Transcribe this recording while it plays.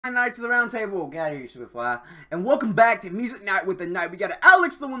Knights of the Round Table, get out of here, you stupid fly. And welcome back to Music Night with the Night. We got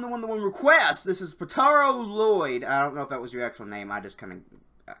Alex, the one request. This is Potara Lloyd. I don't know if that was your actual name. I just kind of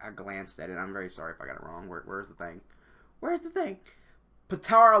I glanced at it. I'm very sorry if I got it wrong. Where's the thing? Where's the thing?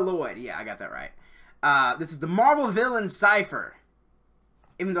 Potara Lloyd. Yeah, I got that right. This is the Marvel villain Cypher.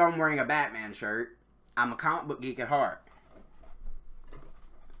 Even though I'm wearing a Batman shirt, I'm a comic book geek at heart.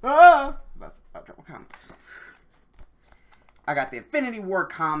 About to drop my comics. I got the Infinity War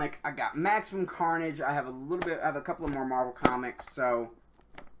comic. I got Maximum Carnage. I have a couple of more Marvel comics. So,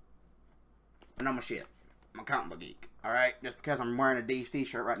 and I'm a shit. I'm a comic book geek. All right, just because I'm wearing a DC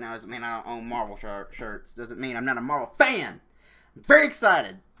shirt right now doesn't mean I don't own Marvel shirts. Doesn't mean I'm not a Marvel fan. I'm very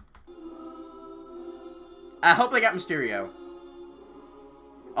excited. I hope they got Mysterio.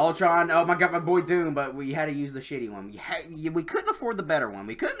 Ultron, oh my god, my boy Doom, but we had to use the shitty one. We couldn't afford the better one.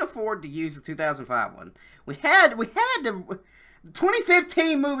 We couldn't afford to use the 2005 one. We had to. The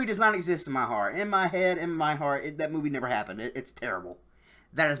 2015 movie does not exist in my heart. In my head, in my heart, that movie never happened. It's terrible.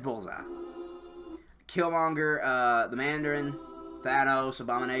 That is Bullseye. Killmonger, the Mandarin, Thanos,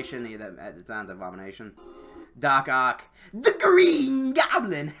 Abomination, that designs Abomination. Doc Ock, the Green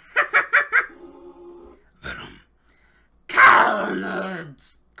Goblin. Venom.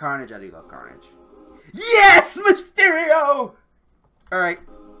 Carnage. Carnage, I do love Carnage. Yes, Mysterio! Alright.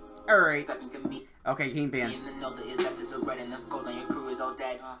 Alright. Okay, Kingpin.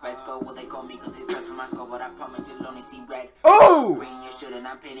 Oh! Green, you should, and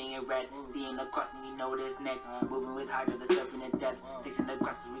I'm painting it red. Seeing the cross, and you know what is next. Moving with hydras, the serpent in death. Chasing the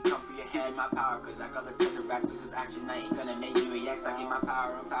crosses, we come for your head. My power, cause I got the tesseract. This is action, I ain't gonna make you react. I get my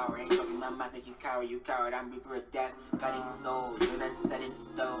power on power. Ain't talking my mind, make you coward. I'm reaper of death. Guiding souls, you're that set in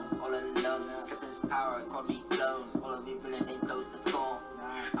stone. All alone, Captain's power, called me clone. All of your villains ain't close to skull.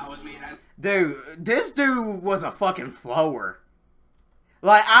 I was made as dude, this dude was a fucking flower.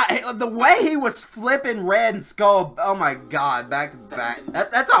 Like, the way he was flipping Red Skull, oh my god, back to back.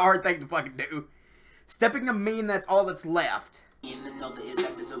 That's a hard thing to fucking do. Stepping a meme, that's all that's left.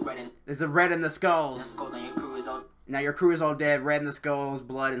 There's a red in the skulls. Now your crew is all dead. Red in the skulls,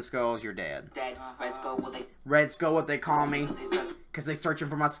 blood in skulls, you're dead. Red Skull, what they call me. Cause they searching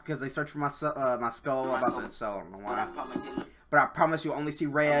for my, my skull. I'm about to say so, I don't know why. But I promise you only see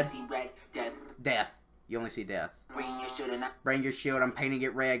red. Death. You only see death. Bring your shield. I'm painting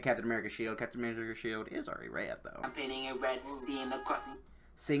it red. Captain America's shield. Captain America's shield is already red, though. I'm painting it red.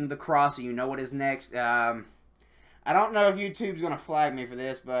 Seeing the cross. You know what is next. I don't know if YouTube's gonna flag me for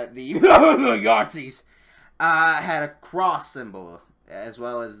this, but the Yahtzees had a cross symbol as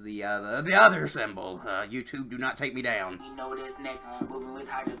well as the other symbol. YouTube, do not take me down. You know what is next.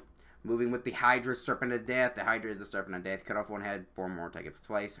 Moving with the Hydra, Serpent of Death. The Hydra is the Serpent of Death. Cut off one head, 4 more take its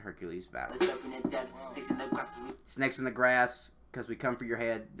place. Hercules battle. Snakes in the grass, because we come for your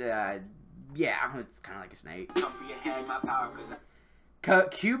head. Yeah, it's kind of like a snake. Come for your head, my power,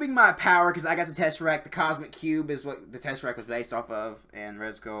 cubing my power, because I got the Tesseract. The Cosmic Cube is what the Tesseract was based off of, and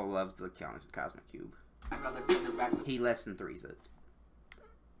Red Skull loves the Cosmic Cube. He less than threes it.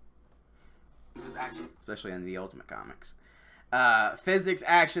 Especially in the Ultimate Comics. Physics,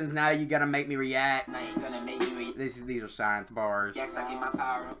 actions, now you gotta make me react. These are science bars.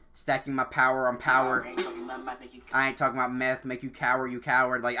 Stacking my power on power. I ain't talking about meth, make you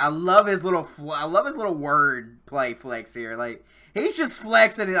coward. Like, I love his little word play flex here. Like, he's just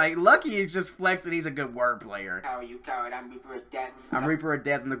flexing. Like, Lucky is just flexing. He's a good word player. I'm Reaper of Death. I'm Reaper of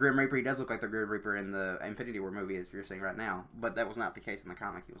Death, and the Grim Reaper. He does look like the Grim Reaper in the Infinity War movie, as you're seeing right now. But that was not the case in the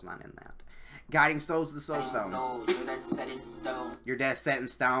comic. He was not in that. Guiding souls to the Soul Stone. Your death set in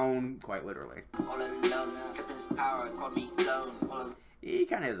stone, quite literally. All alone, Captain's power, called me clone. He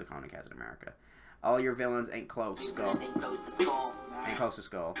kind of is a clone of Captain America. All your villains ain't close, Skull. Ain't close to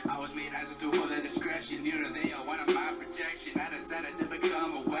Skull. I was made as a tool for the discretion. You know they are one of my protection. I decided to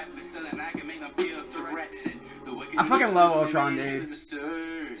become a weapon, still and I can make them feel threats. I fucking love Ultron, dude.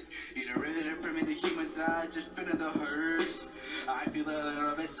 I feel a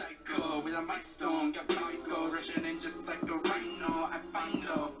little bit psycho with a mind stone. Got my go rushing in just like a rhino. I find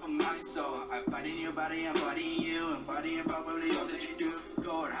hope for my soul. I fight in your body, I'm bodying you, and bodying probably all that you do.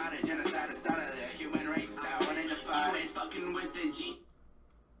 Lord, how the genocide started the human race. I want in the fight. You ain't fucking with the G.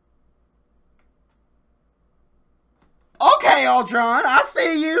 Okay, Ultron, I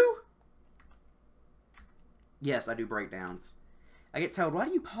see you. Yes, I do breakdowns. I get told, why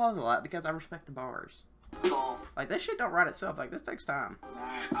do you pause a lot? Because I respect the bars. Like, this shit don't write itself. Like, this takes time.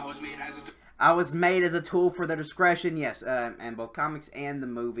 I was made as a tool for their discretion. Yes, and both comics and the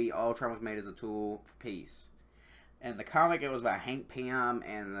movie, Ultron was made as a tool for peace. In the comic, it was by Hank Pym,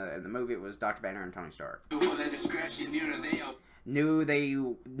 and the movie, it was Dr. Banner and Tony Stark. knew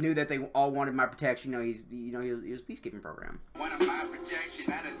that they all wanted my protection. He was a peacekeeping program.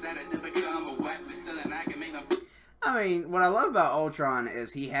 I mean, what I love about Ultron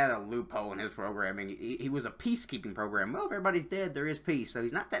is he had a loophole in his programming. He was a peacekeeping program. Well, if everybody's dead, there is peace. So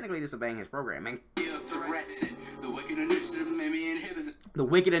he's not technically disobeying his programming. The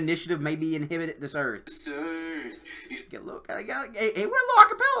wicked initiative may be inhibited this earth. Get look, he went a little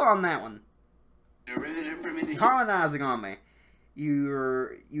acapella on that one. Colonizing on me.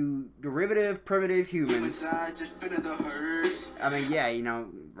 You derivative, primitive humans. I mean, yeah,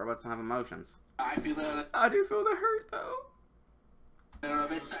 robots don't have emotions. I do feel the hurt, though.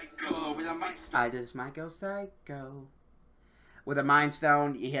 I just might go psycho. With a Mind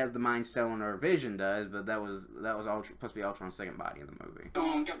Stone, he has the Mind Stone, or Vision does, but that was supposed to be Ultron's second body in the movie.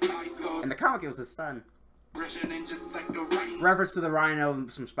 In the comic, it was his son. Reference to the Rhino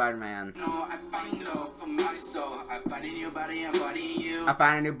from Spider-Man. I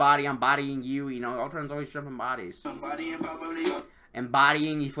find a new body, I'm bodying you. Ultron's always jumping bodies.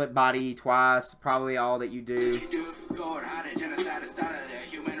 Embodying, you flip body twice, probably all that you do.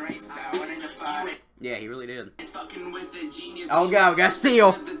 Yeah, he really did. Oh god, we got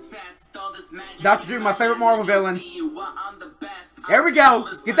Steel. Dr. Doom, my favorite Marvel villain. There we go.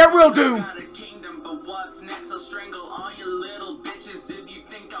 Get that real Doom.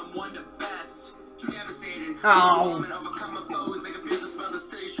 Oh.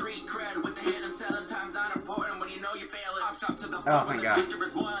 Oh, thank God.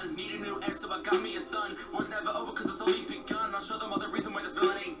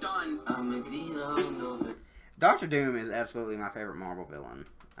 Dr. Doom is absolutely my favorite Marvel villain.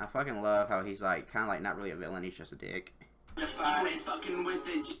 I fucking love how he's kind of not really a villain, he's just a dick.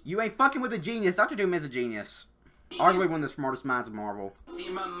 You ain't fucking with a genius. Dr. Doom is a genius. Arguably one of the smartest minds of Marvel.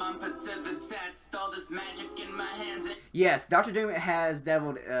 Yes, Dr. Doom has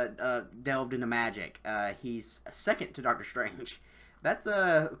delved into magic. He's second to Doctor Strange. That's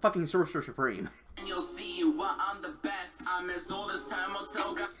a fucking Sorcerer Supreme. And you'll see what I'm the best. I'm as old as time will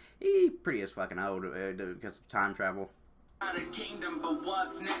tell God. He pretty as fucking old because of time travel. Kingdom, but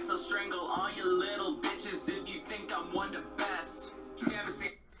what's next? I'll strangle all you little bitches if you think I'm one of the best.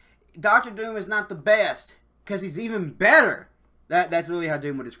 Dr. Doom is not the best. Because he's even better. That's really how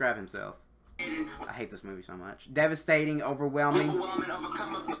Doom would describe himself. I hate this movie so much. Devastating, overwhelming,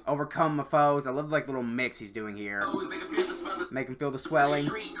 overcome my foes. I love the little mix he's doing here. Make him feel the swelling.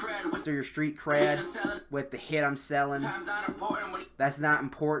 Stir your street cred with the hit I'm selling. That's not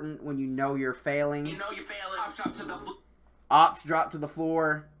important when you know you're failing. Ops drop to the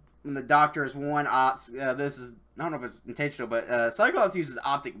floor. When the Doctor is one, Ops. This is, I don't know if it's intentional, but Cyclops uses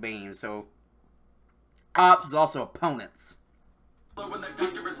optic beams, so Ops is also opponents.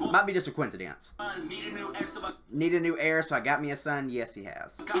 Might be just a coincidence. Need a new heir, so I got me a son. Yes, he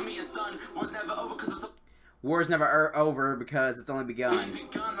has. War's never over because it's only begun.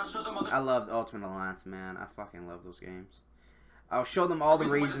 I love Ultimate Alliance, man. I fucking love those games. I'll show them all the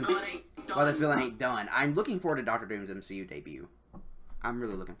reasons why this villain ain't done. I'm looking forward to Dr. Doom's MCU debut. I'm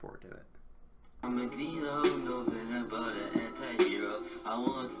really looking forward to it. I'm a hero, no villain, but an anti-hero. I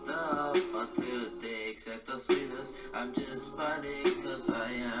won't stop until they accept us winners. I'm just fighting cause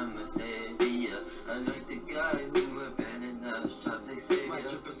I am a savior. I like the guy who abandoned us, Charles Xavier. Mein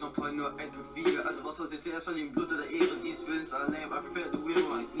Typ ist noch Point nur Enkel 4. Also was soll ich zuerst von dem Blut oder Ehre? Dies Willens allein, I prefer the will.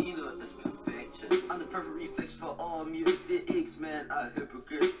 My leader is perfection. I'm the perfect reflex for all mutants. The X-Men are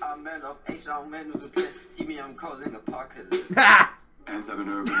hypocrites. I'm man of action, I'm man with a plan. See me, I'm causing apocalypse. Ha! And 7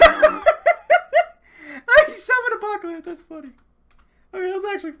 urban. He summoned Apocalypse, that's funny. Okay, that's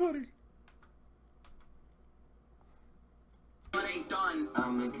actually funny.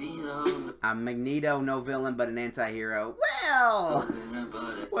 I'm Magneto, no villain, but an anti-hero.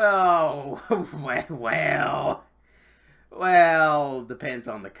 Well, depends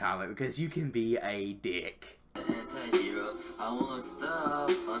on the comic, because you can be a dick. Anti-hero, I won't stop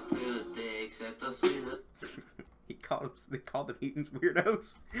until they accept us they called the mutants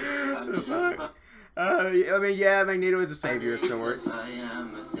weirdos. I mean, yeah, Magneto is a savior of sorts. I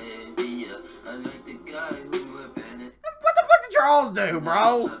am a savior. I like the guy who abandoned. What the fuck did Charles do,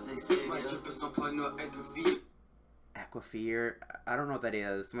 bro? Aquafear? I don't know what that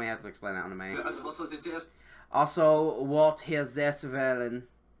is. Somebody has to explain that one to me. Also, what is this villain?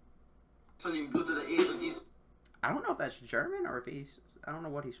 I don't know if that's German or if he's... I don't know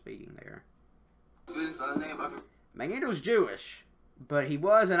what he's speaking there. Magneto's Jewish. But he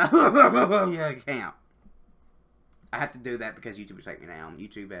was, and yeah, I can't. I have to do that because YouTube will take me down.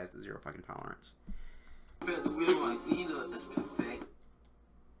 YouTube has zero fucking tolerance.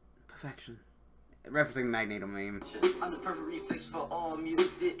 Perfection. Referencing Magneto meme. I'm the perfect reflex for all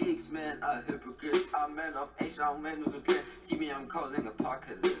mutants, the X-Men, a hypocrite, I'm man of H, I'm man with a plan. See me, I'm causing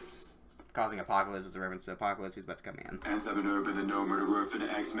apocalypse. Causing apocalypse is a reference to Apocalypse, who's about to come in. And 7 urban, the no murderer for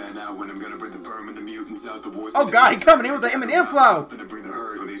the X-Men out. When I'm gonna bring the berm and the mutants out, the wars. Oh god, he coming in with the Eminem flow! Gonna bring the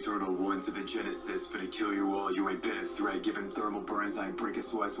herd for the eternal ones of the Genesis. For to kill you all, you ain't been a threat. Given thermal burns, I ain't breaking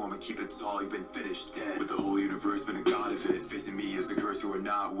sweat, so I'ma keep it tall. You've been finished dead. With the whole universe, been a god of it. Facing me is the curse, you are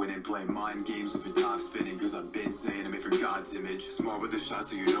not winning. Playing mind games with your top spinning. Cause I've been saying I'm made for God's image. Smart with the shot,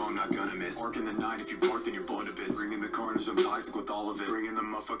 so you know I'm not gonna miss. Arc in the night, if you bark, then you're blown to bits. Bringing the carnage, I'm toxic with all of it. Bringing the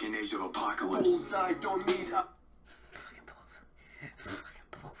motherfucking age of apocalypse. I don't need a Fucking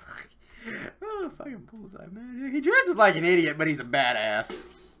Bullseye. Oh, fucking Bullseye, man. He dresses like an idiot, but he's a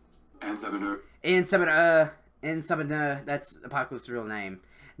badass. and 7 N7, that's Apocalypse's real name.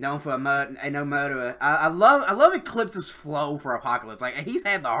 Known for no murderer. I love Eclipse's flow for Apocalypse. Like, he's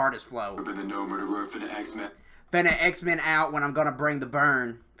had the hardest flow. urban, the no murderer for the X-Men. Finna X-Men out when I'm gonna bring the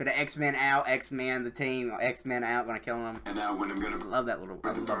burn. Finna X-Men out, X-Men, the team, X-Men out, gonna kill them. And now when I'm gonna Love that little,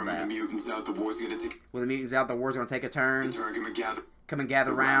 I bring the love berm and the that. mutants out, the war's gonna take When the mutants out, the war's gonna take a turn. turn, Come and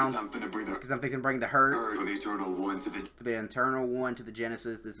gather round. I'm finna bring the Because I'm fixing to bring the hurt. herd for the eternal ones of the For the internal one to the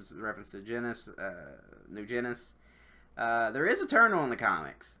Genesis. This is a reference to Genesis, New Genesis. There is Eternal in the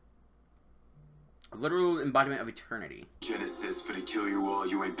comics. A literal embodiment of eternity. Genesis. For to kill you all,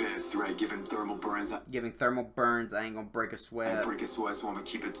 you ain't been a threat. Giving thermal burns, Giving thermal burns, I ain't gonna break a I sweat. break a sweat, so I'ma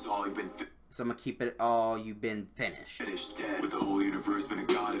keep it tall. You've been So I'm gonna keep it all, you've been finished. finished dead. With the whole universe, been a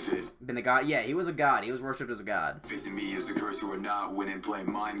god of it. Been a god? Yeah, he was a god. He was worshipped as a god. Facing me is the curse, you are not winning. Playing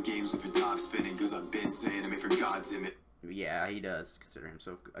mind games with your top spinning. Cause I've been saying I'm made for God's image. Yeah, he does consider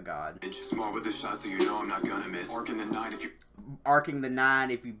himself a god. It's just smart with the shot, so you know I'm not gonna miss. Arc in the night if you Arcing the 9,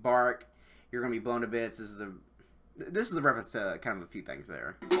 if you bark, you're gonna be blown to bits. This is the reference to kind of a few things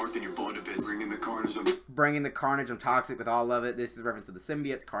there. bark, then you're blown to bits. Bringing the carnage, I'm Bringing the carnage, I'm toxic with all of it. This is a reference to the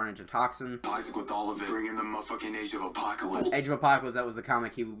symbiotes, carnage and toxin. toxic with all of it. Bringing the motherfucking age of apocalypse. Age of Apocalypse, that was the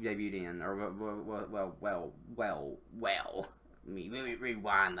comic he debuted in. Or, well. Let me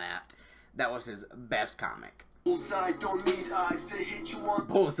rewind that. That was his best comic. Bullseye don't need eyes to hit you on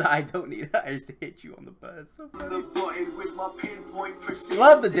Bullseye don't need eyes to hit you on the butt. So funny. the button with my pinpoint precision.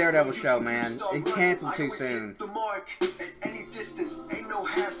 Love the Daredevil show, man. It canceled too soon. The mark at any distance, ain't no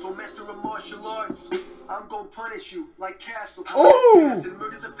hassle. Master of martial arts, I'm gonna punish you like Castle. Ooh! Assassin,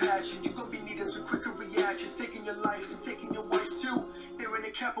 murder's a passion. You gonna be needing some quicker reactions, taking your life and taking your wife's too. They're in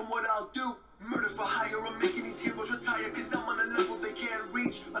the cap on what I'll do. Murder for hire, I'm making these heroes retire. Cause I'm on a level they can't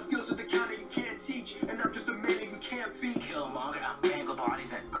reach. My skills are the kind that you can't teach. And I'm just a man that you can't be. Killmonger, I mangle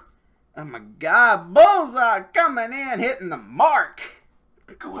bodies and Oh my god, Bullseye coming in, hitting the mark.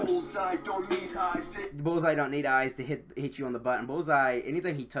 Bullseye don't need eyes to Bullseye don't need eyes to hit you on the button. Bullseye,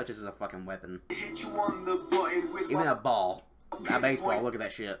 anything he touches is a fucking weapon. hit you on the button with Even my a ball. A baseball, look at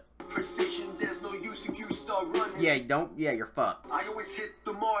that shit. precision. There's no use if you start running. Yeah, you're fucked. I always hit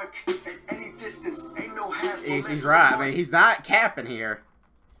the mark at any distance. Ain't no hassle. He's right, I mean, he's not capping here.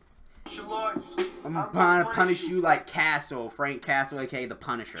 Martial arts, I'm gonna punish you like Castle, Frank Castle, aka the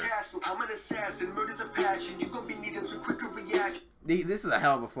Punisher. Castle, I'm an assassin. Murder's a passion. You gonna be needing some quicker reaction. This is a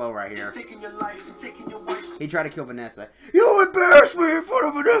hell of a flow right here. Taking your life and taking your wife's He tried to kill Vanessa. You embarrassed me in front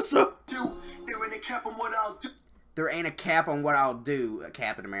of Vanessa! too. They're in the cap on what I'll do. There ain't a cap on what I'll do.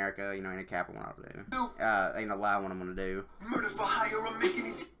 Captain America, you know, ain't a cap on what I'll do. Ain't a lie on what I'm gonna do. Murder for hire, I'm making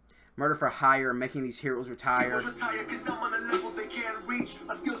these Murder for hire, making these heroes retire. heroes retire. Cause I'm on a level they can't reach.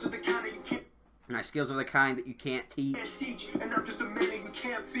 My skills are the kind that you can't My skills are the kind that you can't teach. teach. And I'm just a man that you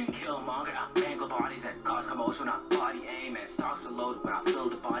can't be. Killmonger, I mangle bodies and cause commotion. I body aim and stocks are loaded when I fill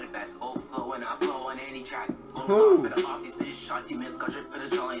the body bags overflow and I flow on any track. Ooh. For the off these bitches, shot team is got drip for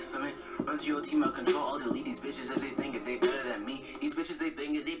the jolly summit. Run to your team, I control all delete these bitches if they think if they better than me. These bitches they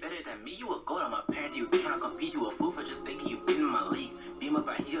think if they better than me. You a goat, I'm a parent, you cannot compete. You a fool for just thinking you've been in my league. Beam up,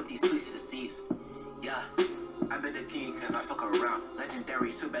 I heat up these pussies to cease. Yeah. I've been the king cause I fuck around.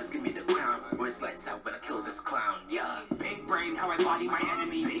 Legendary, so best give me the crown. Words lights out when I kill this clown. Yeah, big brain, how I body my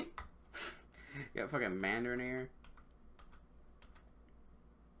enemies. Got fucking Mandarin here.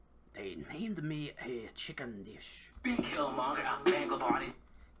 They named me a chicken dish. Be Killmonger, I mangle bodies.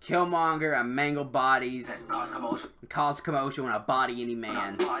 Killmonger, I mangle bodies, And cause commotion. cause commotion when I body any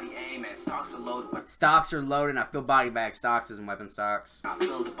man. Body aim and stocks are loaded when Stocks are loaded, I fill body bag stocks isn't weapon stocks. I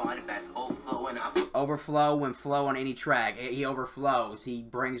fill the body bags overflow and I Overflow when flow on any track. He overflows. He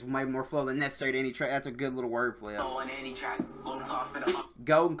brings way more flow than necessary to any track. That's a good little word flip. flow on any track. Golden cloth and up.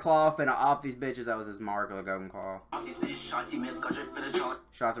 Golden Claw finna off these bitches. That was his mark of a Golden Claw. Off these bitches, shot team is got drip for the jolly.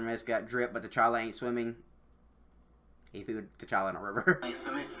 Shots are missed, got drip, but the T'Challa ain't swimming. He threw T'Challa in a river.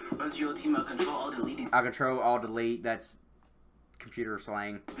 Run to your team, I'll control all delete. I'll control all delete. That's computer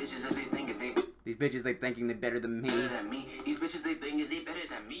slang. Bitches, if they think they These bitches, they thinking they better than me. better than me. These bitches, they think they better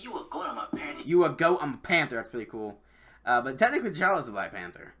than me. You a goat, I'm a panther. You a goat, I'm a panther. That's pretty cool. But technically, T'Challa's the Black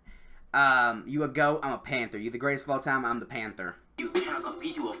Panther. You a goat, I'm a panther. You the greatest of all time, I'm the panther. You cannot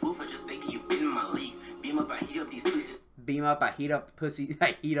compete, you a fool for just thinking you've been in my league. Beam up, I heat up these pussies. Beam up, I heat up pussies.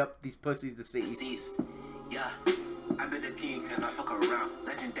 I heat up these pussies to see. Yeah, I bet the king cannot fuck around.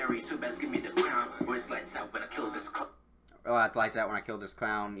 Legendary, so best give me the crown. Where it's lights out when I kill this clown. Oh, it's lights out when I kill this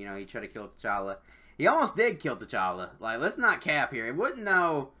clown. You know, he tried to kill T'Challa. He almost did kill T'Challa. Like, let's not cap here. It wouldn't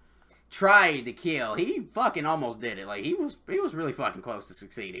know. Tried to kill. He fucking almost did it. Like, he was really fucking close to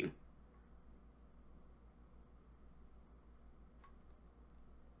succeeding.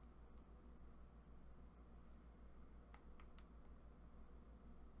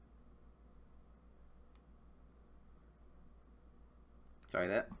 Sorry,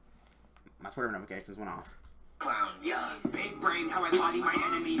 that my Twitter notifications went off. Clown, yeah. Big brain, how I body my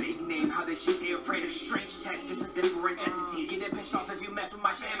enemies. Big name, how they shit, they afraid of strange tech. Just a different entity. Get it pissed off if you mess with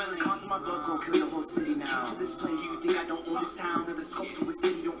my family. Cause my blood go kill the whole city now. Came to this place, you think I don't own this town? Or the scope to his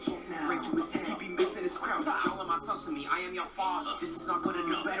city, don't talk now. Bring to his head, he be missing his crown. Y'all are my sons to me, I am your father. This is not good enough,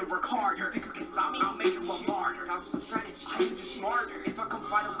 you better work harder. You think you can stop me? I'll make you a martyr. Got some strategy, I am just smarter. If I come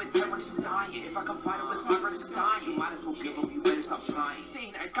fight with terrorists, you dying. If I come fight with fibers, you dying. You might as well give up, you better stop trying.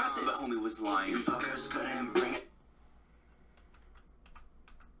 Saying I got this, but homie was lying. You fuckers couldn't bring it.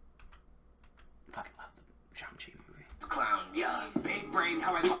 Fucking love the Shang-Chi movie. Clown, yeah. Big brain,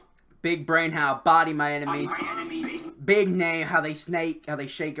 how I Big brain, how I body my enemies. my enemies. Big name, how they snake, how they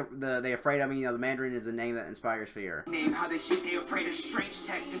shake they afraid of me. You know, the Mandarin is the name that inspires fear. Name, how they shit, they afraid of strange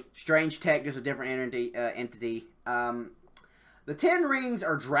tech. Strange tech, just a different entity. The Ten Rings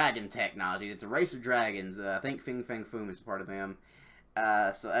are dragon technology. It's a race of dragons. I think Fing Fang Foom is part of them.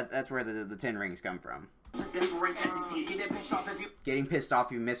 So that's where the Ten Rings come from. Getting pissed off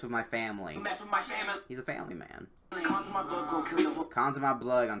if you mess with my family. He's a family man. Cons of my blood, go kill your whole Cons of my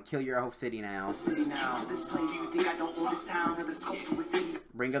blood, gonna kill your whole city now. city now. To this place, you think I don't own this town or the scope to his city?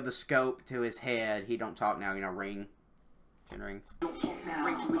 Bring up the scope to his head. He don't talk now, you know, ring. 10 rings. Don't talk now.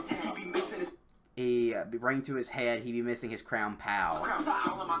 Bring to his head, he be missing his He bring to his head, he be missing his crown pow. crown.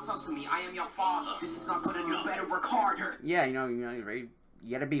 Y'all are my sons to me, I am your father. This is not good enough, you better work harder. Yeah, you know, you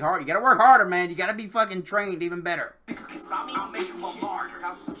gotta be hard. You gotta work harder, man. You gotta be fucking trained even better. Think you can stop me? I'll make you a martyr.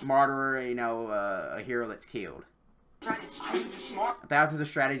 Smarter, you know, a hero that's killed. Strategy, I am just smart. Thousands of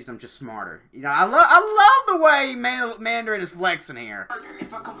strategies, I'm just smarter. You know, I love the way Mandarin is flexing here.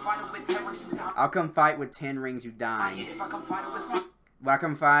 If I come fight with terrorists, you die. I'll come fight with 10 rings, you dying. If I come fight with If I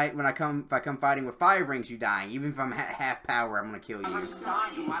come fighting with 5 rings, you dying. Even if I'm half power, I'm gonna kill you. you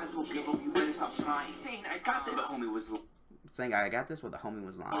might as well give up, you better stop trying. Saying I got this. The homie was Saying I got this, what the homie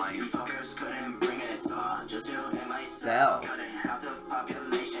was lying. You fuckers couldn't bring it, so just you and Sell. myself. Couldn't have the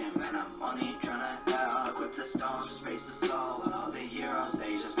population, man, I'm only tryna help. Equip the stones, space the soul. All the heroes,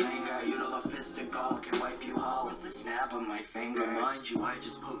 they just linger. You know the fist of gold can wipe you whole with the snap of my finger. Mind you, I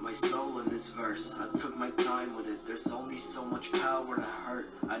just put my soul in this verse. I took my time with it, there's only so much power to hurt.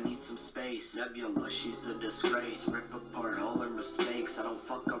 I need some space. Nebula, she's a disgrace. Rip apart all her mistakes. I don't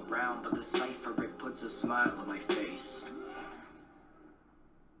fuck around, but the Cypher, it puts a smile on my face.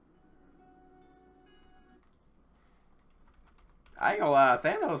 I ain't gonna lie,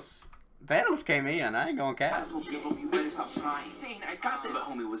 Thanos came in. I ain't gonna cap. you better stop trying. Saying I got this. The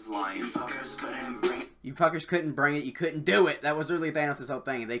homie was lying. You fuckers couldn't bring it. You fuckers couldn't bring it. You couldn't do it. That was really Thanos' whole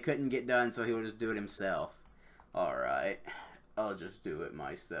thing. They couldn't get done, so he would just do it himself. Alright. I'll just do it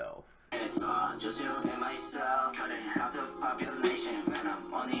myself. It's just you and myself. Couldn't have the population, man,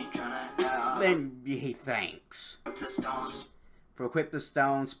 I'm only tryna help. Then he thanks. Equip the stones, For equip the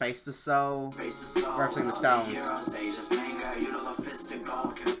stone, space the soul. space the soul. Referencing the All stones. heroes, they just linger. You know the fist of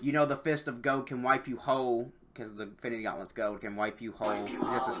gold can You know the fist of gold can wipe you whole. Because the Infinity Gauntlet's gold can wipe you whole. Wipe you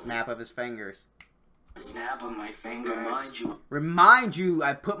Just a whole. snap of his fingers. snap of my fingers. Remind you,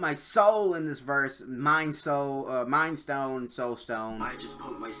 I put my soul in this verse. Mind stone, soul stone. I just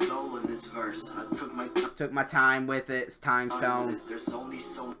put my soul in this verse. I Took my time with it. It's time stone. There's only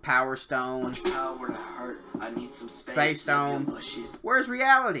so Power stone. much power to hurt. I need some space. Space stone. Nebula, she's Where's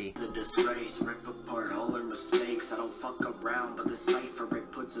reality? a disgrace. Rip apart all her mistakes. I don't fuck around, but the Cypher,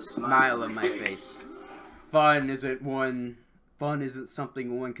 it puts a Smile on my face. Fun isn't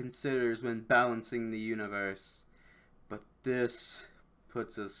something one considers when balancing the universe. But this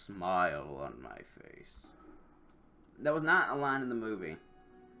puts a smile on my face. That was not a line in the movie.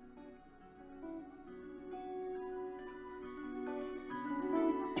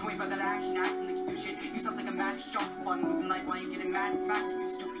 You ain't about that action, acting like you do shit. You sound like a match, jump, fun losing like why you getting mad? Smack you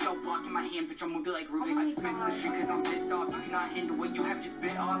stupid, yo, blocking my hand, bitch. I'll move you like Rubik's. Spent to the street cause I'm pissed off. You cannot handle what you have just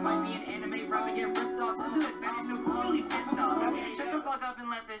bit off. Might be an anime rapper, get ripped off. So do it, back so cool, really pissed off. Shut the fuck up and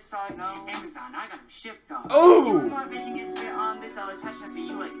let this side know. Amazon, I got him shipped off. Oh! My vision gets spit on this, I was hashtag for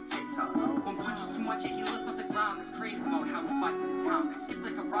you like a TikTok. One punch is too much, yeah, he lift off the ground. That's creative mode, how we fight for the town. Got skipped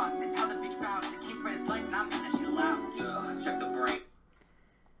like a rock, that's how the bitch bounce. The king for his life, and I mean that shit loud. Yeah, check the brain.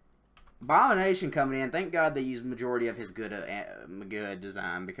 Abomination coming in. Thank God they used majority of his good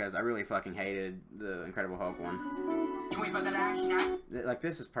design, because I really fucking hated the Incredible Hulk one. You ain't about that action, Like,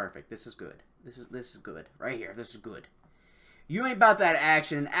 this is perfect. This is good. This is good. Right here. This is good. You ain't about that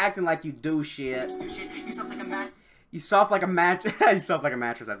action, acting like you do shit. You soft like a man. You soft like a mattress. You soft like a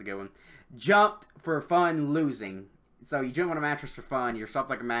mattress. That's a good one. Jumped for fun, losing. So you jump on a mattress for fun. You're soft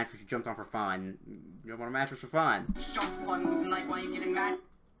like a mattress. You jumped on for fun. You jump on a mattress for fun. Jump for fun, losing like why you getting mad?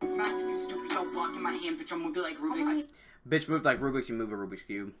 Smack you stupid, yo, blocking my hand, bitch. I'll move you like Rubik's. Bitch moved like Rubik's. You move a Rubik's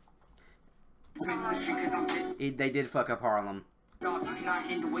cube. Spent to the street cause I'm pissed They did fuck up Harlem. off. You cannot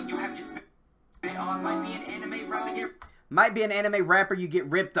handle what you have just bit off. Might be an anime rapper, get Might be an anime rapper. You get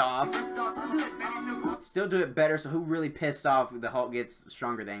ripped off. ripped off. So do it, back so cool. Still do it better. So who really pissed off? The Hulk gets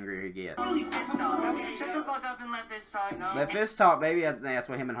stronger the angrier he gets. Really pissed off. Shut the fuck up and let this side know. Let fist talk, baby. That's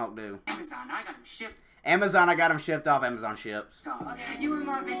what him and Hulk do. Amazon, I got him shipped. Amazon, I got him shipped off. Amazon ships. You and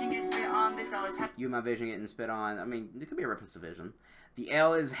my vision get spit on this. I was You and my vision getting spit on. I mean, it could be a reference to Vision. The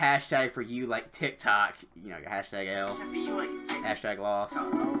L is hashtag for you, like TikTok. You know, hashtag L. Hashtag lost.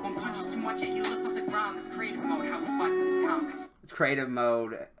 One punch is too much, yeah, he lift off the ground. That's creative mode, how we fight for the town. It's creative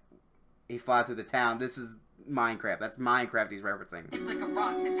mode. He fly through the town. This is Minecraft. That's Minecraft he's referencing. It's like a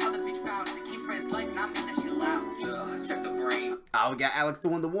rock, that's how the bitch bounce. The king for his life, and I mean that shit loud. Yeah, check the brain. Oh, we got Alex the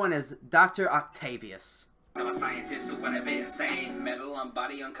one. The one is Dr. Octavius. I'm a scientist who went a bit insane. Metal on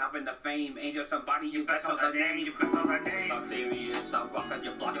body, on copping the fame. Angel somebody, you best on the name. You best on the name. Octavius, I'll rock on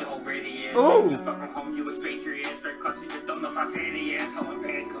your block, your whole radius. Ooh. You fuck from home, you expatriate. Straight cussing, you don't know spontaneous. How I'm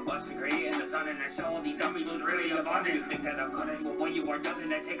paying combustion, creating the sun and the show. These dummies was really abundant. You think that I'm cutting, but when you are done,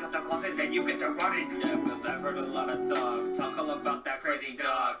 then take out the closet, then you get to running. Yeah, because I've heard a lot of talk all about that crazy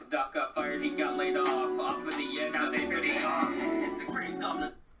dog. Doc got fired, he got laid off of the edge, now they pretty off. It's the Green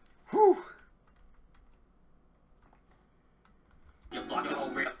Goblin. Whew. You block your whole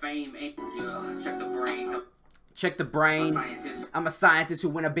brain of fame, ain't yeah, check the brains. Check the brains. I'm a scientist who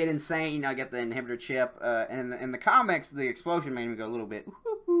went a bit insane. You know, I get the inhibitor chip. And in the comics, the explosion made me go a little bit.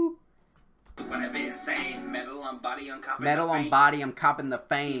 Went a bit insane. Metal on body, I'm copping Metal the on fame. body, I'm copping the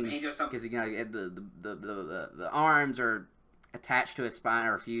fame. Because, you know, the arms are attached to his spine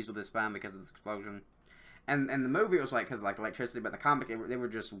or fused with his spine because of this explosion. And the movie was like, because like electricity, but in the comic, they were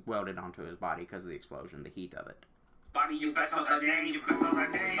just welded onto his body because of the explosion, the heat of it. Body, you best on the name, you best on the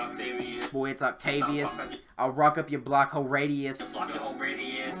name. Octavius. Boy, it's Octavius. I'll rock up your block whole radius. Block your whole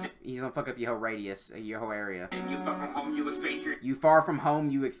radius. He's gonna fuck up your whole radius, your whole area. You far from home, you expatriate. You far from home,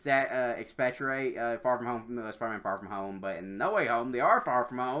 you expatriate. Far from home, Spider-Man far from home. But in No Way Home, they are far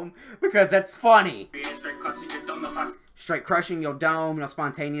from home because that's funny. Straight crushing your dome, no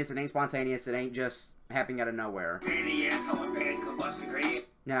spontaneous. It ain't spontaneous. It ain't just happening out of nowhere.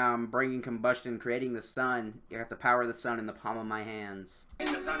 Now I'm bringing combustion, creating the sun. You got the power of the sun in the palm of my hands.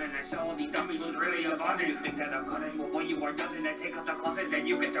 In the sun and the show, these dummies was really abundant. You think that I'm cutting, but when you are done, then take out the closet, then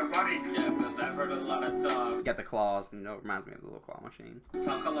you get to running. Yeah, because I've heard a lot of talk. You got the claws, and it reminds me of the little claw machine.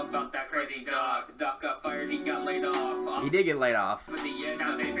 Talk all about that crazy dog. Doc got fired, he got laid off. He did get laid off. For the edge,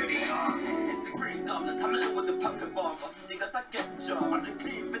 now they pretty off. It's the Green Goblin, coming with the pumpkin bomb. Niggas, I get job. I'm the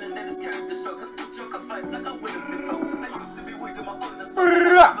clean villain that is character show. Cause it's a joke of life like I'm winning before. I used to be weak in my own.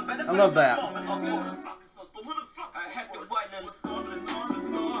 I love that. I had to whine and was gone.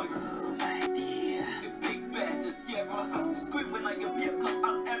 Oh my dear. The big bad this year. I scream when I appear. Cause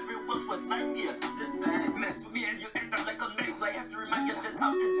I'm everyone's worst nightmare. This bad mess with me and you end up like a knife. I have to remind you that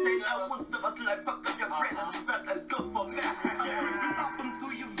I'm insane. I won't stop until I fuck up your brain. And the rest is good for me. Up into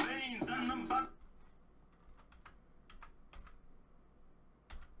your veins and I'm back.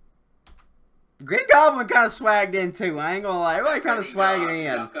 Green Goblin kind of swagged in too. I ain't gonna lie, everybody kind of swagging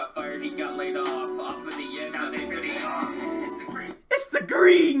in. Got fired, he got laid off of the edge, now they pretty off. It's the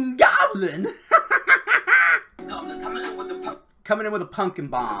Green Goblin. Goblin Coming in with a pumpkin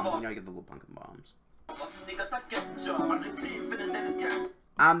bomb. You know, you get the little pumpkin bombs. niggas, I get job. I'm the clean villain that is character.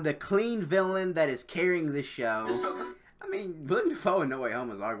 I'm the clean villain that is carrying this show. Cause I mean, Willem Dafoe in No Way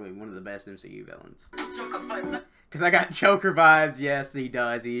Home is arguably one of the best MCU villains. it's a joke of life. Because I got Joker vibes. Yes, he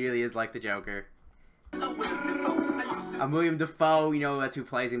does. He really is like the Joker. I'm William Dafoe. You know, that's who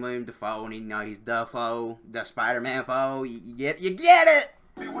plays him, William Dafoe. And you know, he's Dafoe, the Spider-Man foe. You get it?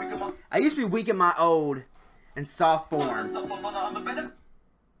 I used to be weak in my old. in soft form.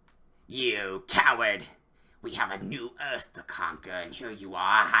 You coward! We have a new Earth to conquer, and here you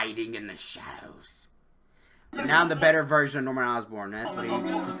are hiding in the shadows. Now I'm the better version of Norman Osborn. That's what he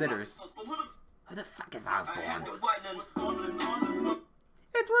considers. Who the fuck is Osborn?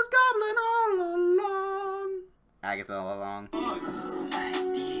 It was Goblin all along. Agatha all along.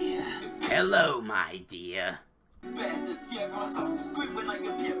 Hello, my dear.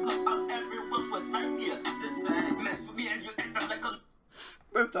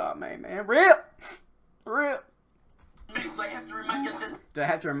 Riptop, man. Rip! Do I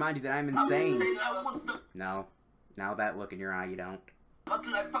have to remind you that I'm insane? No. Now that look in your eye, you don't.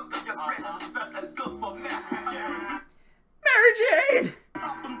 Mary Jane!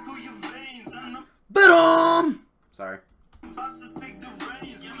 Ba-dum! Sorry.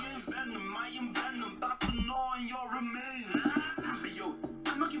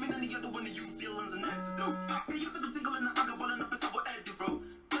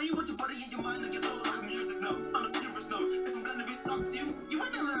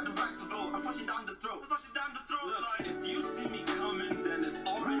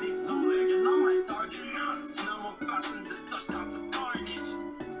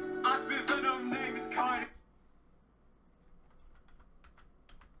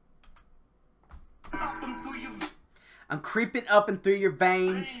 I'm creeping up and through your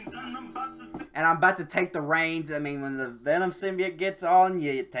veins, and I'm about to take the reins. I mean, when the Venom symbiote gets on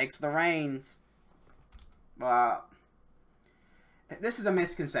you, it takes the reins. This is a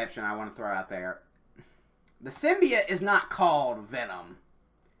misconception I want to throw out there. The symbiote is not called Venom.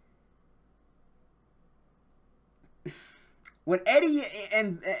 When Eddie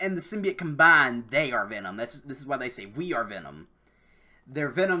and the symbiote combine, they are Venom. This is why they say we are Venom. They're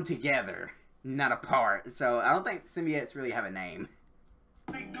Venom together, not apart. So I don't think symbiotes really have a name.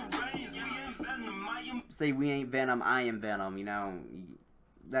 Say we ain't Venom, I am Venom. You know,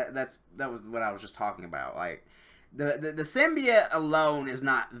 that was what I was just talking about. Like the symbiote alone is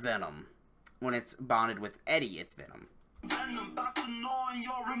not Venom. When it's bonded with Eddie, it's Venom.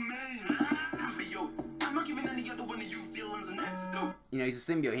 You know, he's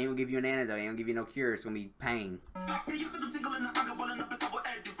a symbiote. He ain't gonna give you an antidote. He ain't gonna give you no cure. It's gonna be pain.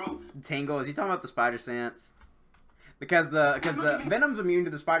 Tingle. Is he talking about the spider sense? Because the Venom's immune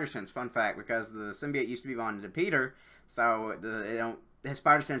to the spider sense. Fun fact. Because the symbiote used to be bonded to Peter, so his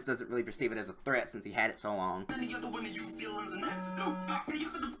spider sense doesn't really perceive it as a threat since he had it so long.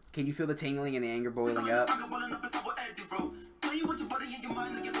 Can you feel the tingling and the anger boiling up?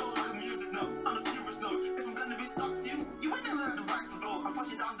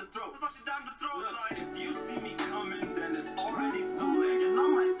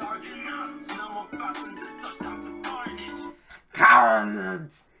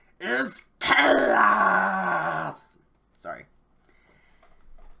 Carnage is chaos! Sorry.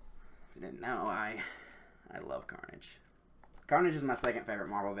 If you didn't know, I love Carnage. Carnage is my second favorite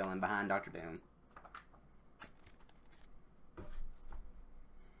Marvel villain behind Dr. Doom.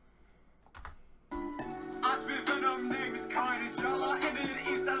 I spit venom, name is Carnage. All I ended,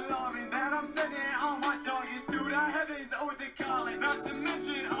 it's alarming that I'm sending all my targets to the heavens or the calling. Not to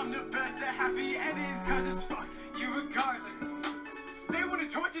mention, I'm the best at happy endings, cause it's fuck you regardless. They wanna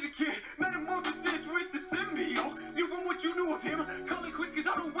torture the kid, metamorphosis with the symbiote. Knew from what you knew of him, call it quits cause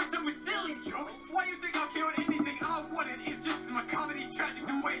I don't waste them with silly jokes. Why you think I'll kill anything I wanted? It's just my comedy tragic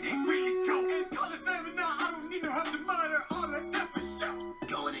the way they really go. And call it famine, now I don't need no help to murder all of that for sure.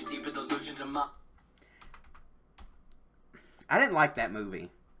 Going in deep in the illusions of my... I didn't like that movie.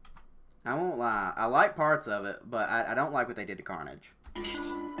 I won't lie. I like parts of it, but I don't like what they did to Carnage.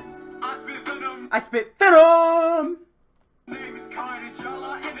 I spit venom. I spit venom! Name is Carnage. Y'all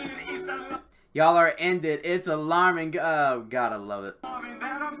are ended. It's alarming. Y'all are ended. It's alarming. Oh, God, I love it.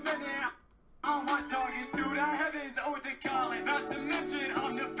 That I'm sending all my targets to the heavens or the calling. Not to mention,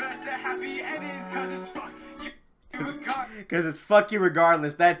 I'm the best at happy endings, cause it's fuck you regardless. Because it's fuck you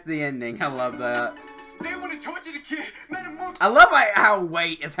regardless. That's the ending. I love that. They want to torture the kid. I love how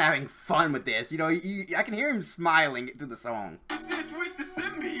Wade is having fun with this. You know, I can hear him smiling through the song. With the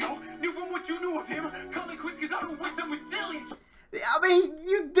symbiote, knew from what you knew of him. Call it quits cause I don't waste them with silly. I mean,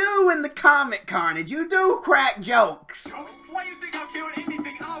 you do in the comic, Carnage. You do crack jokes. Why you think I'll kill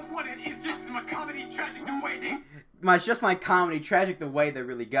anything I wanted? It's just my comedy tragic the way they... It's just my comedy tragic the way they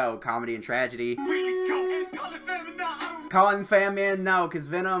really go. Comedy and tragedy. Really go and call it famine now. I don't... Calling famine? No, because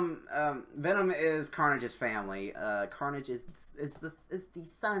Venom is Carnage's family. Carnage is the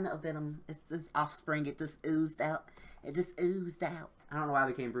son of Venom. It's his offspring. It just oozed out. It just oozed out. I don't know why I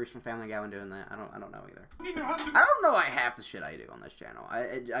became Bruce from Family Guy when doing that. I don't know either. I don't know why half the shit I do on this channel.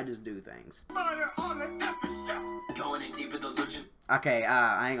 I just do things. Okay,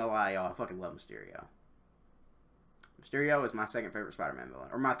 I ain't gonna lie, y'all. I fucking love Mysterio. Mysterio is my second favorite Spider-Man villain,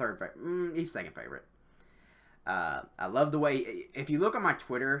 or my third favorite. He's second favorite. I love the way. If you look at my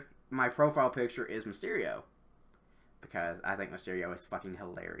Twitter, my profile picture is Mysterio, because I think Mysterio is fucking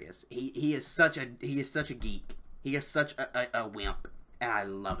hilarious. He is such a geek. He is such a wimp, and I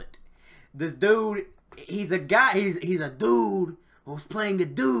love it. This dude, he's a guy. He's a dude who's playing a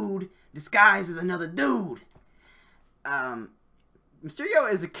dude disguised as another dude.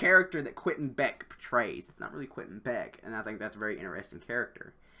 Mysterio is a character that Quentin Beck portrays. It's not really Quentin Beck, and I think that's a very interesting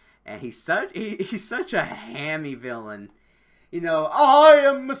character. And he's such a hammy villain. You know, I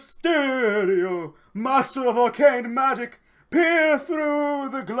am Mysterio, master of arcane magic. Peer through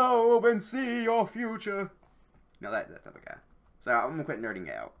the globe and see your future. No, that type of guy. So I'm gonna quit nerding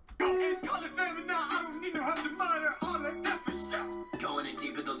out. Going in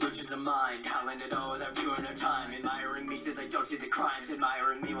deep with illusions of mind, howling it all without doing no time. Admiring me so they don't see the crimes,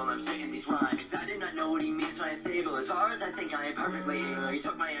 admiring me while I'm spitting these rhymes. Cause I did not know what he means when I stable. As far as I think I am perfectly able. He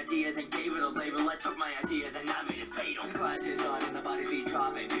took my idea, then gave it a label. I took my idea, then I made it fatal. The glasses on and the bodies be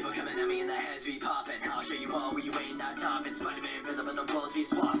dropping. People coming at me and the heads be popping. I'll show you all where you ain't not topping. Spider-Man rhythm, but the roles be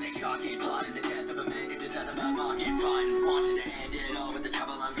swapping. Shocking, plotting the death of a man who does nothing but mocking. Rotten, wanted to end it all with the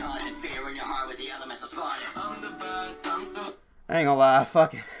trouble I'm causing. Fear in your heart with the elemental spawning. I'm the best, I'm so... I ain't gonna lie,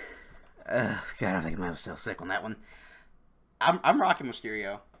 fuck it. God, I think I might have so sick on that one. I'm rocking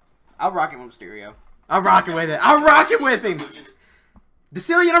Mysterio. I'm rocking with Mysterio. I'm rocking with it. I'm rocking with him.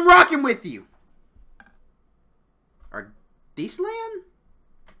 Decillion, I'm rocking with you. Or Declan?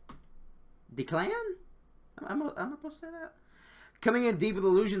 Declan? I'm supposed to say that? Coming in deep with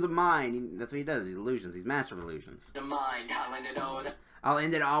illusions of mind. That's what he does. He's illusions. He's master of illusions. The mind, I'll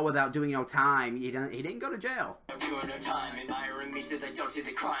end it all without doing no time. He didn't go to jail.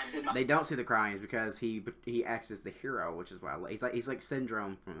 They don't see the crimes because he acts as the hero, which is why he's like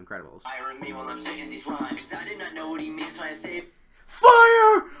Syndrome from Incredibles. Me while I'm saying these rhymes. I did not know what he means when I say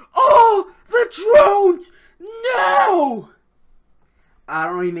fire all the drones now. I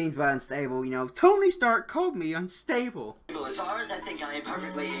don't know what he means by unstable. You know, Tony Stark called me unstable. As far as I think I am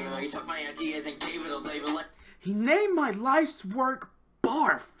perfectly able. He took my idea, then gave it a label. He named my life's work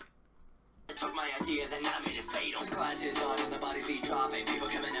Barf. I took my idea, then I made it fatal. Glasses on and the bodies be dropping. People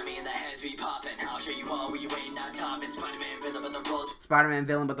coming at me and the heads be popping. I'll show you all where you ain't not topping. Spider-Man villain, but the roles. Spider-Man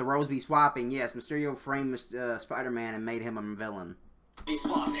villain, but the roles be swapping. Yes, Mysterio framed Spider-Man and made him a villain. Be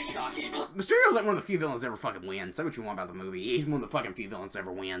swapping. Shocking. Mysterio's like one of the few villains to ever fucking win. Say what you want about the movie. He's one of the fucking few villains to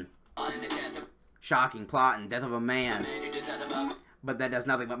ever win. Shocking plot and death of a man. But that does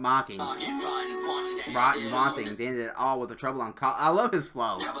nothing but mocking. Rotten, wanting. They ended it all with the trouble I'm causing. I love his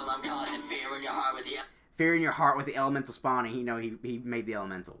flow. Fear in your heart with the... Fear in your heart with the elemental spawning. You know, he made the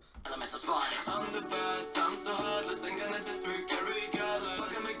elementals. Elemental spawning. I'm the best, I'm so heartless, I'm gonna disregard regardless.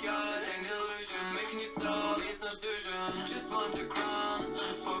 Fuck I'm a god, and illusion. Making you so, needs no fusion. Just want the crown.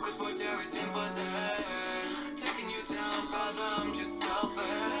 Focus what everything for that. Taking you down, father, I'm just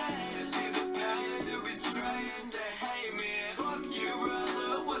selfish. See the pain, you betray, and they hate me. Fuck you,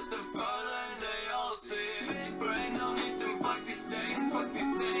 brother, what's the problem? They all see. Big brain, don't need them, fuck these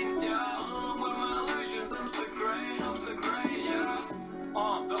stains, yeah. All along with my illusions, I'm so great, yeah.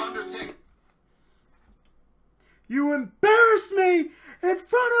 The Undertaker. You embarrassed me in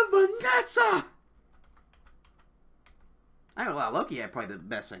front of Vanessa! I don't know, Loki had probably the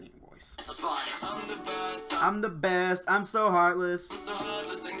best singing voice. I'm the best, I'm so heartless.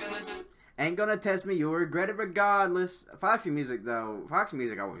 Ain't gonna test me, you'll regret it regardless. Foxy music though, Foxy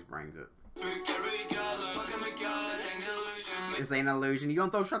music always brings it. This ain't an illusion. You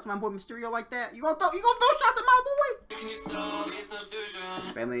gonna throw shots at my boy Mysterio like that? You gonna throw shots at my boy?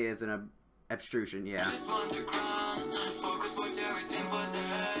 Family is an abstruction, yeah.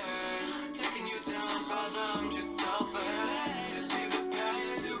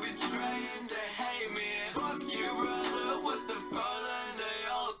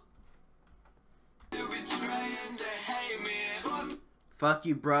 Fuck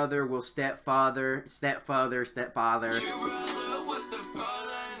you, brother. Will stepfather.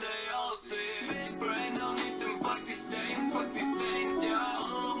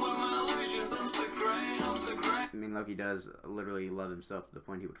 I mean, Loki does literally love himself to the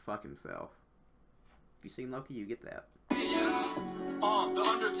point he would fuck himself. If you've seen Loki, you get that. The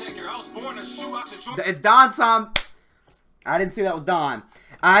Undertaker. I was born to shoot. It's Don Son. I didn't see that was Don.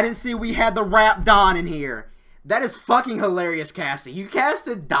 I didn't see we had the rap Don in here. That is fucking hilarious casting. You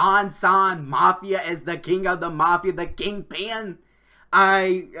casted Don San Mafia as the king of the mafia, the kingpin.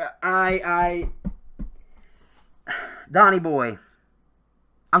 Donnie boy.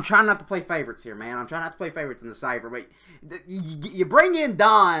 I'm trying not to play favorites here, man. I'm trying not to play favorites in the Cypher, but you bring in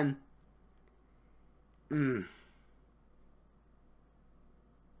Don. You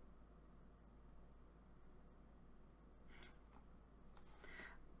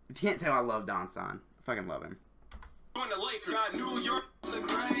can't tell I love Don Son. I fucking love him. Born the Lakers, got New York, the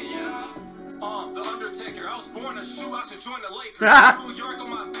great, yeah. The Undertaker, I was born to shoot, I should join the Lakers. New York on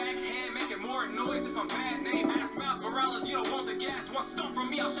my backhand, making more noise, it's my bad name. Ask Miles Morales, you don't want the gas. One stump from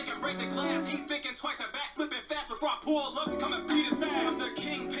me, I'll shake and break the glass. He thinking twice, I back flipping fast before I pull up to come and beat his ass. I'm the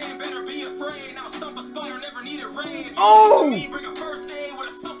kingpin, better be afraid. Now stump a spider, never need a raid. Oh! Me, bring a first aid with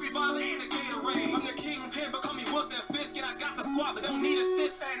a self-revival and a Gatorade. I'm the kingpin, but call me Wilson Fisk, and I got the squad, but don't need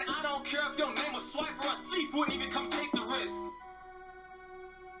assist. And I don't care if your name was Swiper or a thief, wouldn't even come take the risk.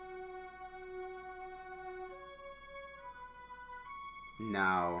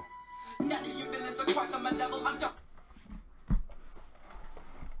 No. Now that you feeling so quite on my level, I'm done.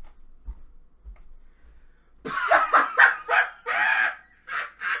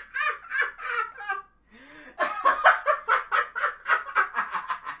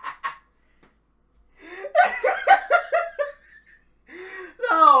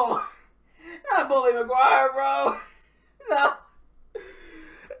 No! Not Bully McGuire, bro! No!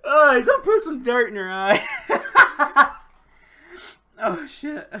 Oh, he's gonna put some dirt in your eye. Oh,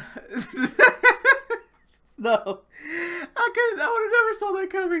 shit. No. I would have never saw that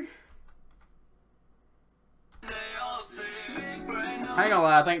coming. I ain't gonna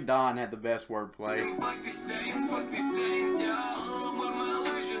lie, I think Don had the best wordplay.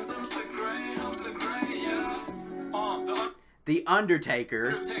 The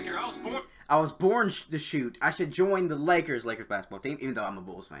Undertaker. I was born to shoot. I should join the Lakers basketball team, even though I'm a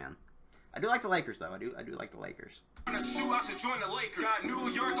Bulls fan. I do like the Lakers, though. I do like the Lakers.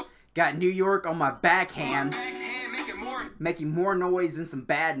 Got New York on my backhand, making more noise than some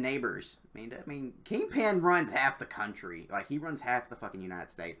bad neighbors. I mean, Kingpin runs half the country. Like, he runs half the fucking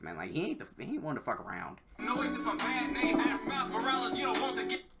United States, man. Like, he ain't one to fuck around.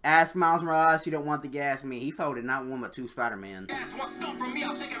 Ask Miles Morales, you don't want the gas. I mean, he folded not one but two Spider-Man. One stump from me,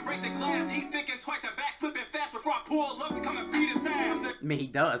 I'll shake and break the glass. He thinking twice, I back flipping fast before I pull up to come and beat his ass. I mean, he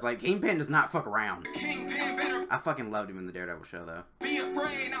does. Like, Kingpin does not fuck around. Kingpin better I fucking loved him in the Daredevil show, though. be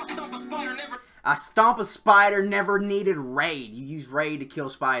afraid. Now stump a spider, never. A stomp a spider never needed raid. You use raid to kill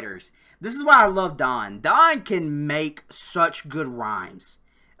spiders. This is why I love Don. Don can make such good rhymes.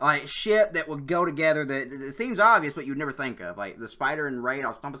 Like, shit that would go together that it seems obvious, but you'd never think of. Like, the spider and raid.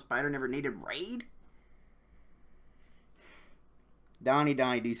 I'll stomp a spider never needed raid. Donnie,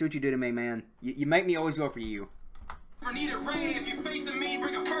 do you see what you do to me, man? You make me always go for you. Never need a raid. If you facing me,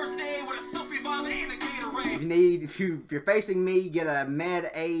 bring a first aid with a self-revival and a Gatorade. If you're facing me, get a med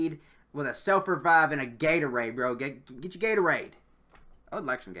aid with a self-revive and a Gatorade, bro. Get your Gatorade. I would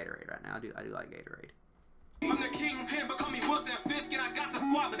like some Gatorade right now. I do like Gatorade. I'm the kingpin, but call me Wilson Fisk, and I got the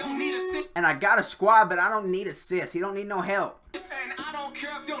squad, but don't need assist. And I got a squad, but I don't need assist. He don't need no help. And I don't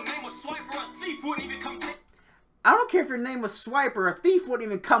care if your name was Swiper or a thief, wouldn't even come take. I don't care if your name was Swiper. A thief wouldn't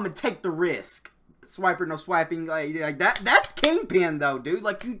even come and take the risk. Swiper, no swiping, like that. That's Kingpin, though, dude.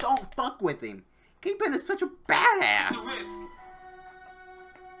 Like, you don't fuck with him. Kingpin is such a badass. The risk.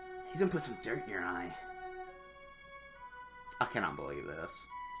 He's gonna put some dirt in your eye. I cannot believe this.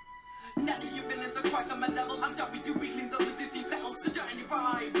 Now that you're feeling so quite on my level, I'm done with you weaklings on the dizzy settle. So dirt in your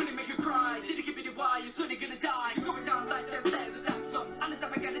eye, really make you cry. Did you keep it why you're surely gonna die? You're going down like there's stairs and that's some. And it's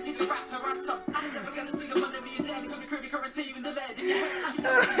never gonna take the rats for ransom. And it's never gonna see the money being dead. You're gonna create the currency even the lead in your head. I'm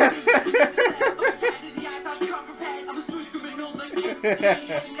chatting in the eyes, I'm come prepared. I'm a smooth criminal like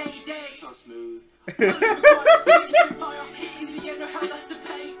hey, lady. So smooth. Hitting the end, no hell left to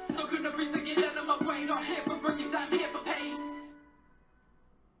pay. So couldn't breathe again, out of my way. Not here for burgers, I'm here for pain.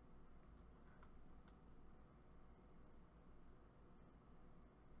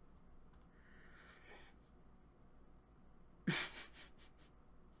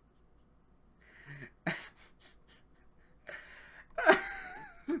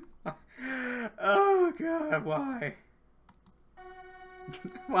 Oh God, why?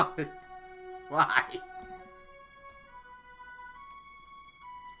 Why? Why?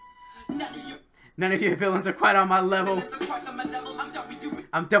 None of you villains are quite on my level.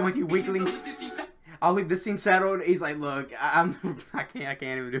 I'm done with you weaklings. I'll leave the scene settled. He's like, look, I can't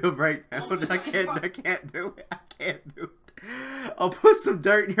even do a breakdown. I can't do it. I'll put some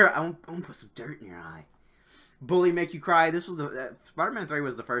dirt in your eye. I'm gonna put some dirt in your eye. Bully make you cry. This was the Spider-Man 3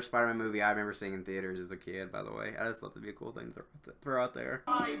 was the first Spider-Man movie I remember seeing in theaters as a kid. By the way, I just thought that'd be a cool thing to throw out there.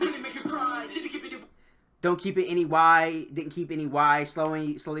 Don't keep it any Y. Didn't keep any Y.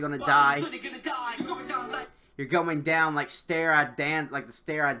 Slowly gonna die. You're going down like stair I danced, like the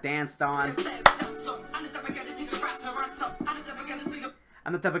stair I danced on.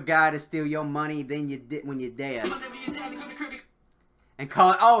 I'm the type of guy to steal your money then when you're dead. And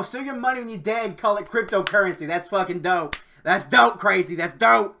call it, oh, steal your money when you're dead and call it cryptocurrency. That's fucking dope. That's dope, crazy. That's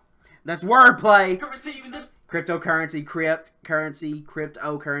dope. That's wordplay. Cryptocurrency, cryptocurrency.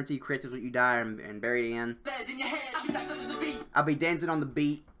 Crypt is what you die and buried in. I'll be dancing on the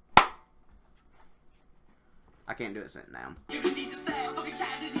beat. I can't do it sitting down.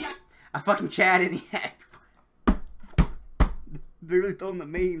 I fucking chat in the act. They're really throwing the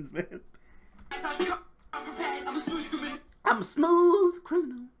memes, man. I'm a smooth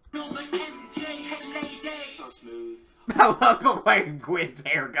criminal. So smooth. I love the way Gwen's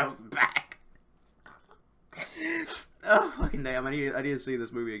hair goes back. Oh, fucking damn. I need to see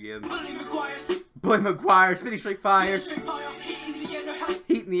this movie again. Bully McGuire, spitting straight fire.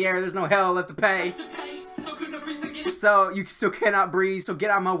 Heat in the air, there's no hell left to pay. So, you still cannot breathe, so get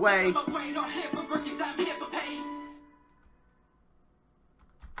out of my way.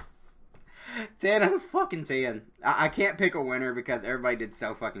 10 out of fucking 10. I can't pick a winner because everybody did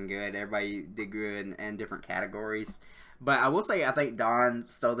so fucking good. Everybody did good in different categories. But I will say I think Don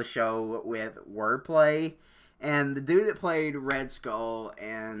stole the show with wordplay. And the dude that played Red Skull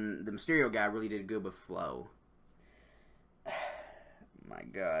and the Mysterio guy really did good with flow. My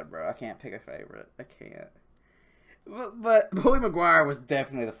God, bro. I can't pick a favorite. I can't. But Bully McGuire was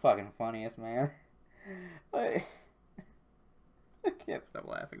definitely the fucking funniest, man. I can't stop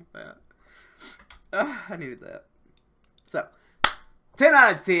laughing at that. I needed that. So, 10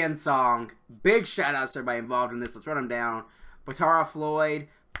 out of 10 song. Big shout outs to everybody involved in this. Let's run them down. Potara, Floyd,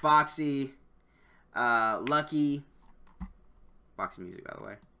 Foxy, Lucky. Foxy music, by the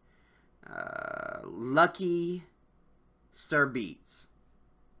way. Lucky, Sir Beats.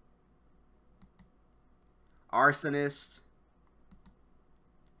 Arsonist,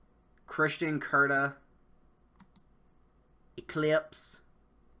 Christian Curta, Eclipse,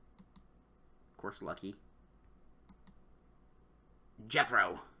 of course Lucky,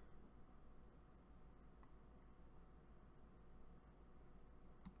 Jethro,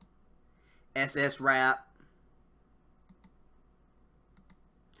 SS Rap,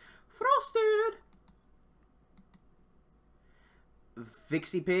 Frosted,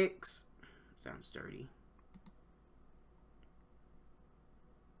 Vixie Pix, sounds dirty.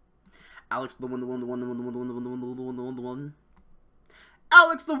 Alex the one.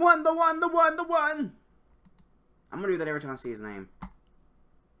 Alex the one. I'm gonna do that every time I see his name.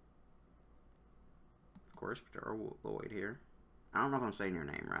 Of course, Potara, Lloyd here. I don't know if I'm saying your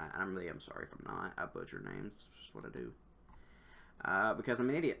name right. I am sorry if I'm not. I butcher names. It's just what I do. Because I'm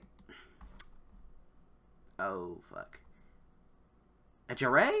an idiot. Oh, fuck.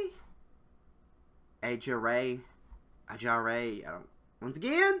 Ajare? I don't... Once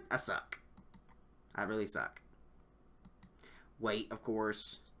again, I suck. I really suck. Wait, of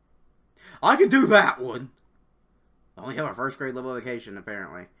course. I can do that one! I only have a first grade level vacation,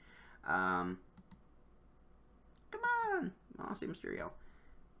 apparently. Come on! I'll see Mysterio.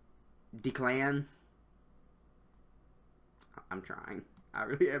 Declan. I'm trying. I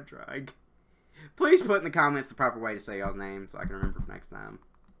really am trying. Please put in the comments the proper way to say y'all's name so I can remember for next time.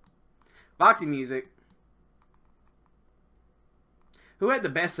 Foxy Music. Who had the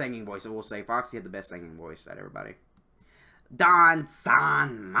best singing voice? I will say Foxy had the best singing voice out of everybody. Don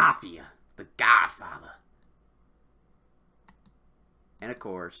San Mafia, the Godfather. And of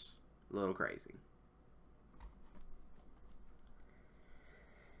course, Little Crazy.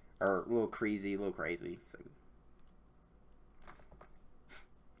 Or Little Crazy. So,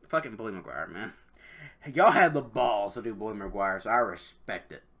 fucking Bully McGuire, man. Y'all had the balls to do Bully McGuire, so I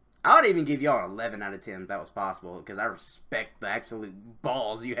respect it. I would even give y'all an 11 out of 10 if that was possible, because I respect the absolute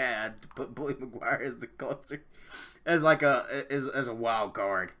balls you had to put Bully McGuire as the closer, as like as a wild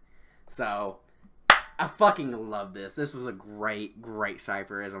card. So, I fucking love this. This was a great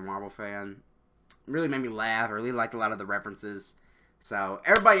Cypher as a Marvel fan. It really made me laugh. I really liked a lot of the references. So,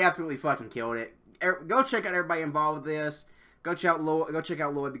 everybody absolutely fucking killed it. Go check out everybody involved with this. Go check out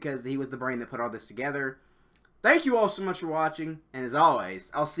Lloyd because he was the brain that put all this together. Thank you all so much for watching, and as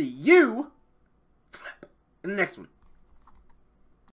always, I'll see you in the next one.